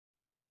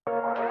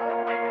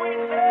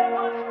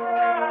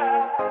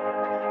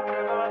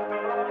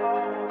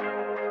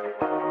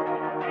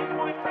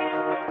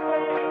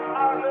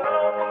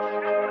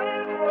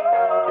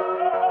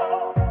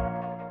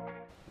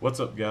What's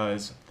up,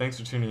 guys? Thanks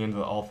for tuning into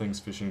the All Things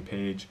Fishing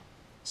page.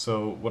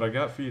 So what I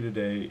got for you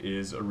today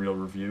is a reel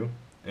review,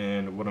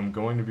 and what I'm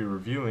going to be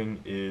reviewing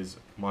is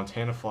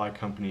Montana Fly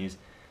Company's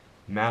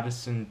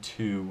Madison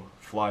 2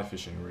 fly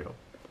fishing reel.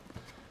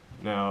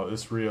 Now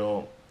this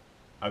reel,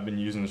 I've been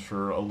using this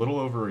for a little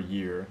over a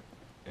year,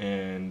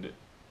 and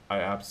I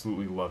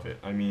absolutely love it.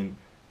 I mean,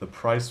 the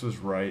price was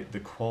right, the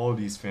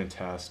quality's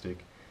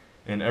fantastic,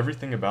 and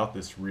everything about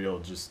this reel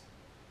just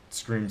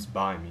screams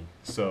by me.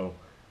 So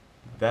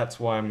that's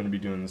why I'm going to be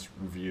doing this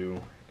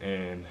review,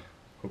 and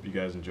hope you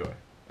guys enjoy.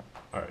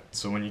 Alright,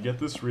 so when you get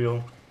this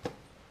reel, it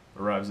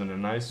arrives in a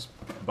nice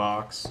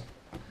box.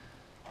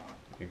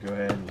 You go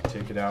ahead and you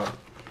take it out.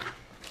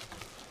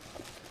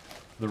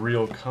 The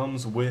reel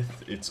comes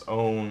with its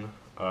own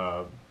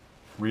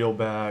reel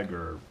bag,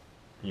 or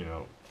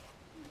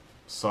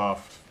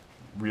soft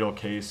reel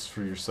case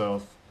for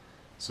yourself,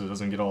 so it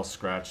doesn't get all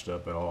scratched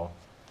up at all.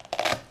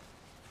 Go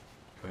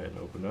ahead and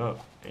open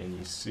up, and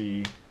you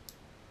see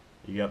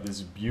you got this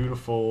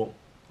beautiful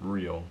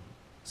reel.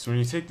 So when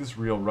you take this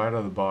reel right out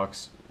of the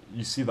box,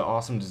 you see the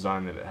awesome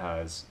design that it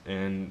has,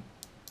 and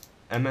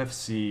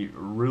MFC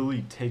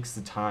really takes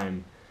the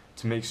time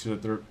to make sure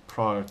that their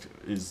product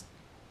is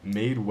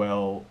made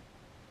well,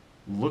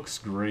 looks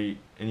great,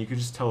 and you can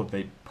just tell that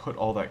they put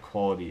all that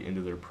quality into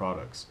their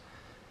products.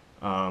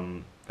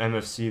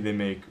 MFC, they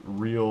make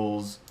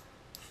reels,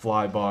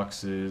 fly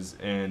boxes,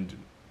 and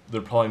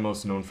they're probably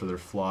most known for their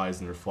flies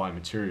and their fly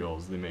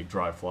materials. They make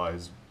dry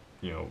flies,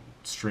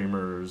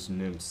 streamers,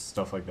 nymphs,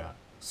 stuff like that.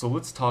 So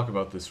let's talk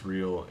about this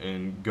reel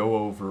and go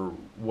over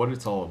what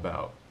it's all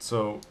about.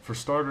 So for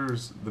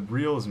starters, the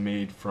reel is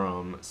made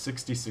from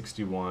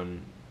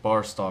 6061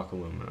 bar stock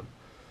aluminum.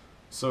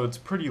 So it's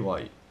pretty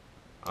light.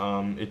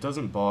 It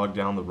doesn't bog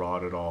down the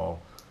rod at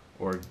all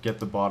or get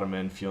the bottom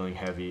end feeling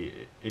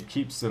heavy. It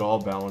keeps it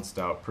all balanced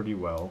out pretty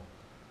well.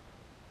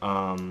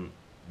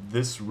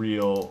 This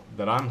reel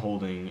that I'm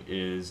holding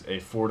is a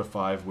 4 to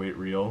 5 weight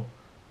reel.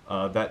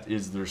 That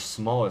is their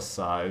smallest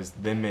size.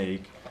 They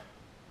make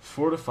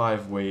 4 to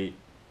 5 weight,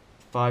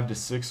 5 to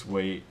 6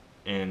 weight,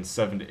 and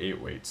 7 to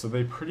 8 weight. So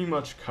they pretty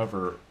much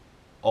cover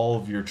all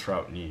of your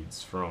trout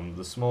needs, from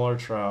the smaller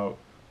trout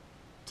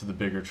to the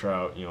bigger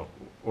trout,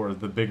 or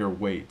the bigger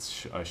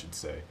weights, I should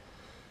say.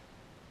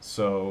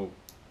 So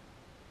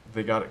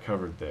they got it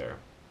covered there.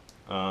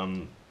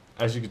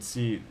 As you can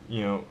see,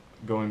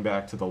 going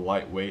back to the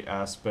lightweight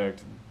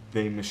aspect,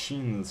 they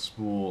machine the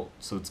spool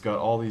so it's got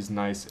all these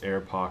nice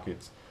air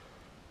pockets.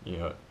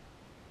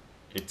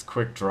 It's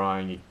quick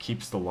drying, it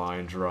keeps the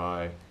line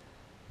dry,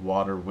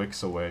 water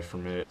wicks away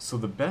from it. So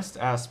the best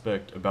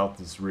aspect about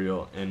this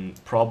reel,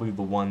 and probably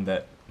the one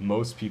that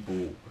most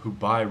people who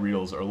buy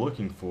reels are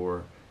looking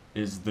for,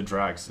 is the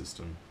drag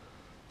system.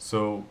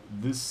 So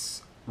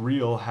this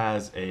reel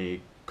has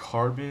a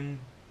carbon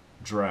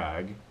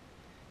drag,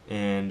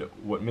 and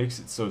what makes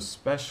it so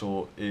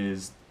special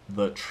is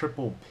the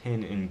triple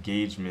pin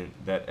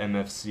engagement that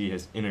MFC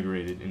has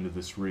integrated into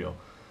this reel.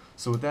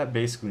 So what that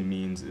basically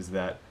means is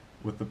that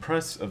with the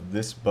press of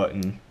this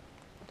button,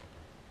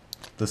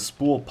 the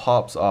spool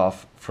pops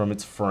off from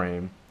its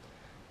frame,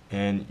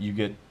 and you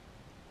get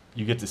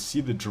to see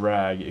the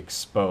drag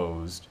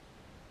exposed,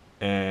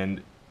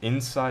 and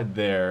inside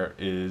there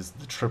is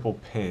the triple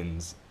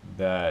pins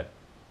that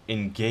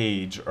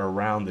engage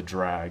around the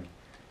drag.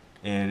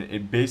 And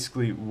it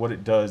basically, what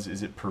it does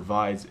is it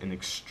provides an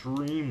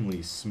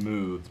extremely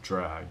smooth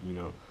drag.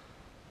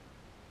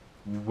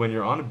 When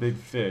you're on a big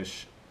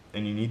fish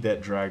and you need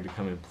that drag to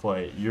come in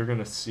play, you're going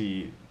to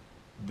see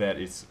that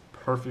it's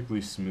perfectly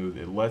smooth.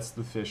 It lets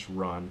the fish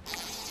run.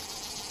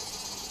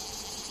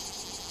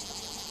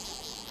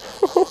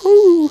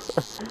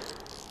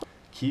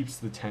 Keeps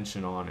the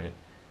tension on it,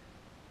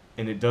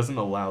 and it doesn't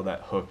allow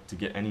that hook to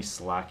get any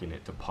slack in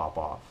it to pop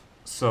off.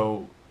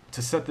 So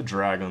to set the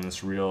drag on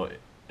this reel,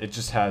 it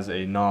just has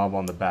a knob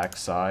on the back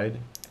side,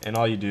 and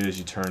all you do is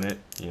you turn it.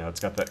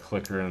 It's got that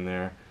clicker in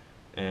there,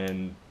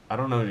 and I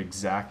don't know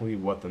exactly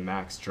what the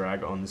max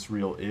drag on this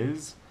reel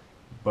is,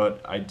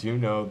 but I do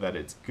know that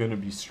it's going to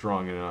be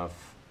strong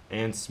enough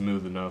and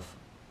smooth enough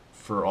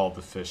for all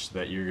the fish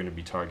that you're going to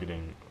be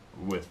targeting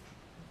with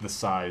the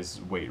size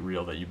weight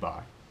reel that you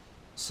buy.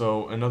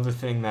 So another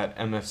thing that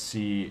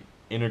MFC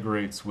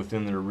integrates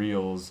within their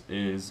reels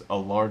is a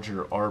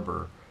larger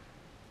arbor.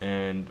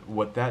 And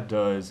what that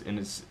does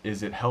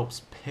is it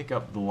helps pick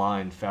up the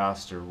line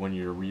faster when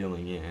you're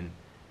reeling in.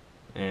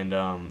 And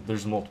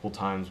there's multiple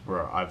times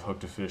where I've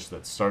hooked a fish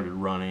that started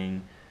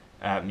running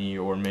at me,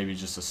 or maybe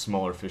just a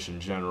smaller fish in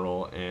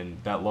general, and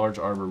that large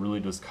arbor really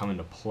does come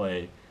into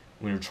play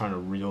when you're trying to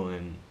reel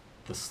in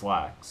the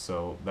slack.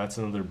 So that's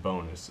another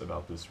bonus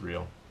about this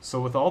reel. So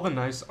with all the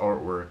nice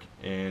artwork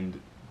and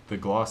the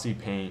glossy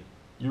paint,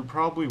 you're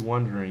probably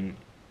wondering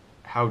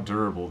how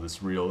durable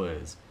this reel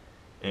is,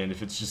 and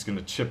if it's just going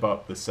to chip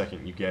up the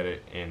second you get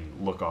it and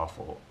look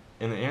awful.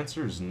 And the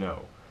answer is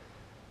no.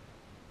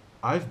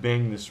 I've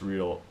banged this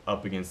reel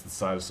up against the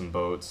side of some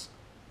boats,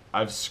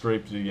 I've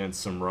scraped it against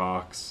some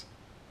rocks,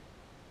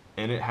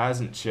 and it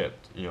hasn't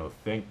chipped,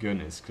 thank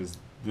goodness, because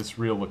this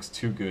reel looks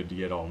too good to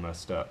get all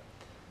messed up.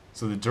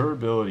 So the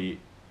durability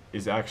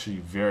is actually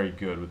very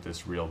good with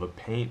this reel. The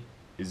paint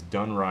is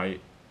done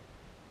right.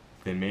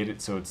 They made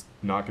it so it's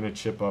not going to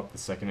chip up the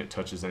second it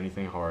touches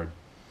anything hard.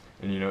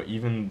 And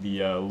even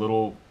the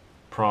little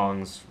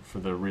prongs for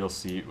the reel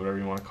seat, whatever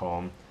you want to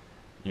call them,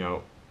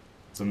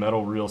 it's a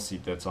metal reel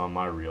seat that's on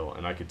my reel,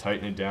 and I could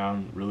tighten it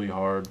down really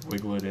hard,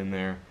 wiggle it in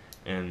there,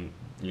 and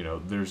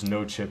there's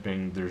no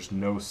chipping, there's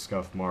no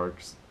scuff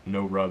marks,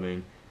 no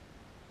rubbing,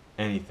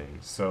 anything.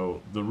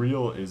 So the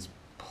reel is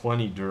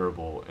plenty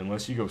durable.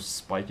 Unless you go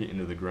spike it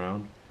into the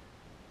ground,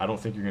 I don't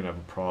think you're going to have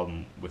a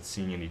problem with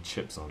seeing any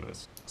chips on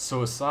this.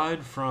 So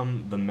aside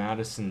from the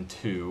Madison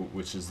 2,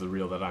 which is the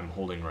reel that I'm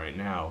holding right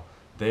now,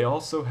 they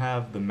also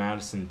have the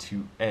Madison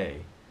 2A,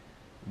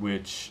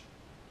 which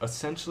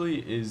essentially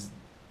is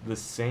the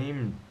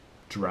same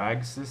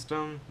drag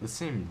system, the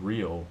same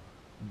reel,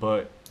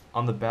 but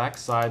on the back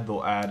side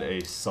they'll add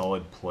a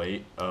solid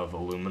plate of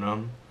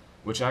aluminum,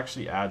 which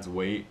actually adds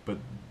weight, but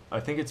I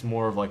think it's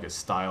more of like a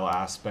style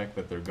aspect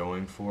that they're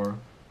going for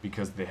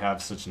because they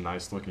have such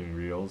nice looking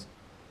reels.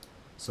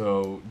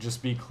 So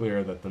just be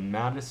clear that the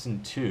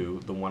Madison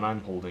 2, the one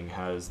I'm holding,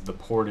 has the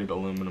ported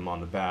aluminum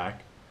on the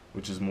back,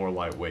 which is more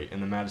lightweight,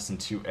 and the Madison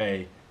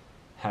 2A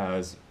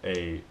has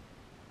a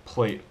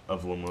plate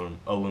of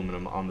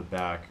aluminum on the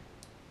back,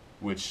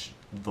 which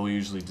they'll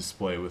usually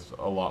display with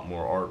a lot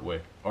more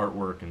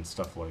artwork and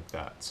stuff like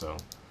that. So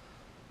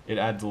it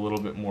adds a little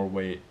bit more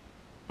weight,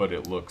 but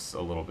it looks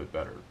a little bit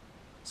better.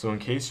 So in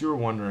case you were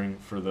wondering,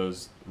 for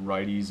those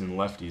righties and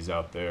lefties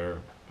out there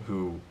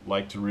who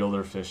like to reel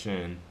their fish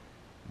in,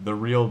 the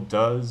reel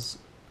does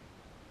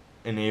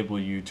enable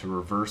you to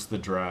reverse the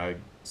drag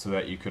so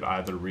that you could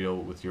either reel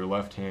with your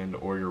left hand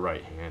or your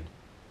right hand.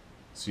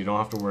 So you don't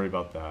have to worry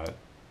about that.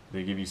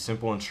 They give you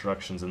simple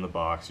instructions in the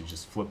box. You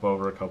just flip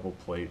over a couple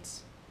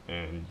plates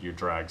and your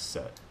drag's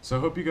set. So I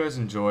hope you guys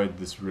enjoyed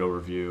this reel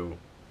review.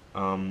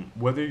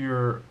 Whether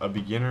you're a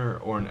beginner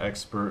or an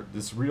expert,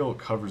 this reel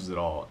covers it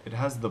all. It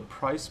has the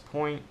price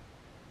point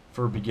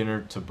for a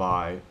beginner to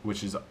buy,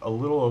 which is a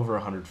little over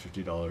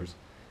 $150,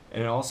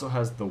 and it also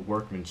has the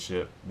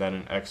workmanship that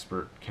an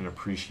expert can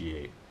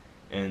appreciate.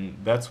 And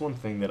that's one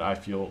thing that I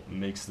feel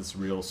makes this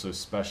reel so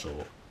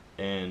special,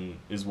 and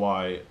is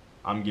why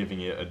I'm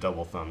giving it a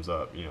double thumbs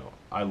up.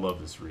 I love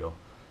this reel,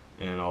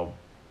 and I'll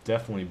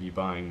definitely be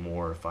buying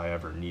more if I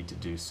ever need to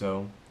do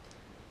so.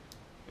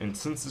 And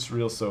since this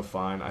reel's so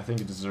fine, I think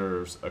it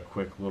deserves a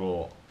quick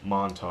little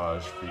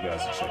montage for you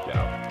guys to check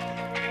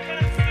out.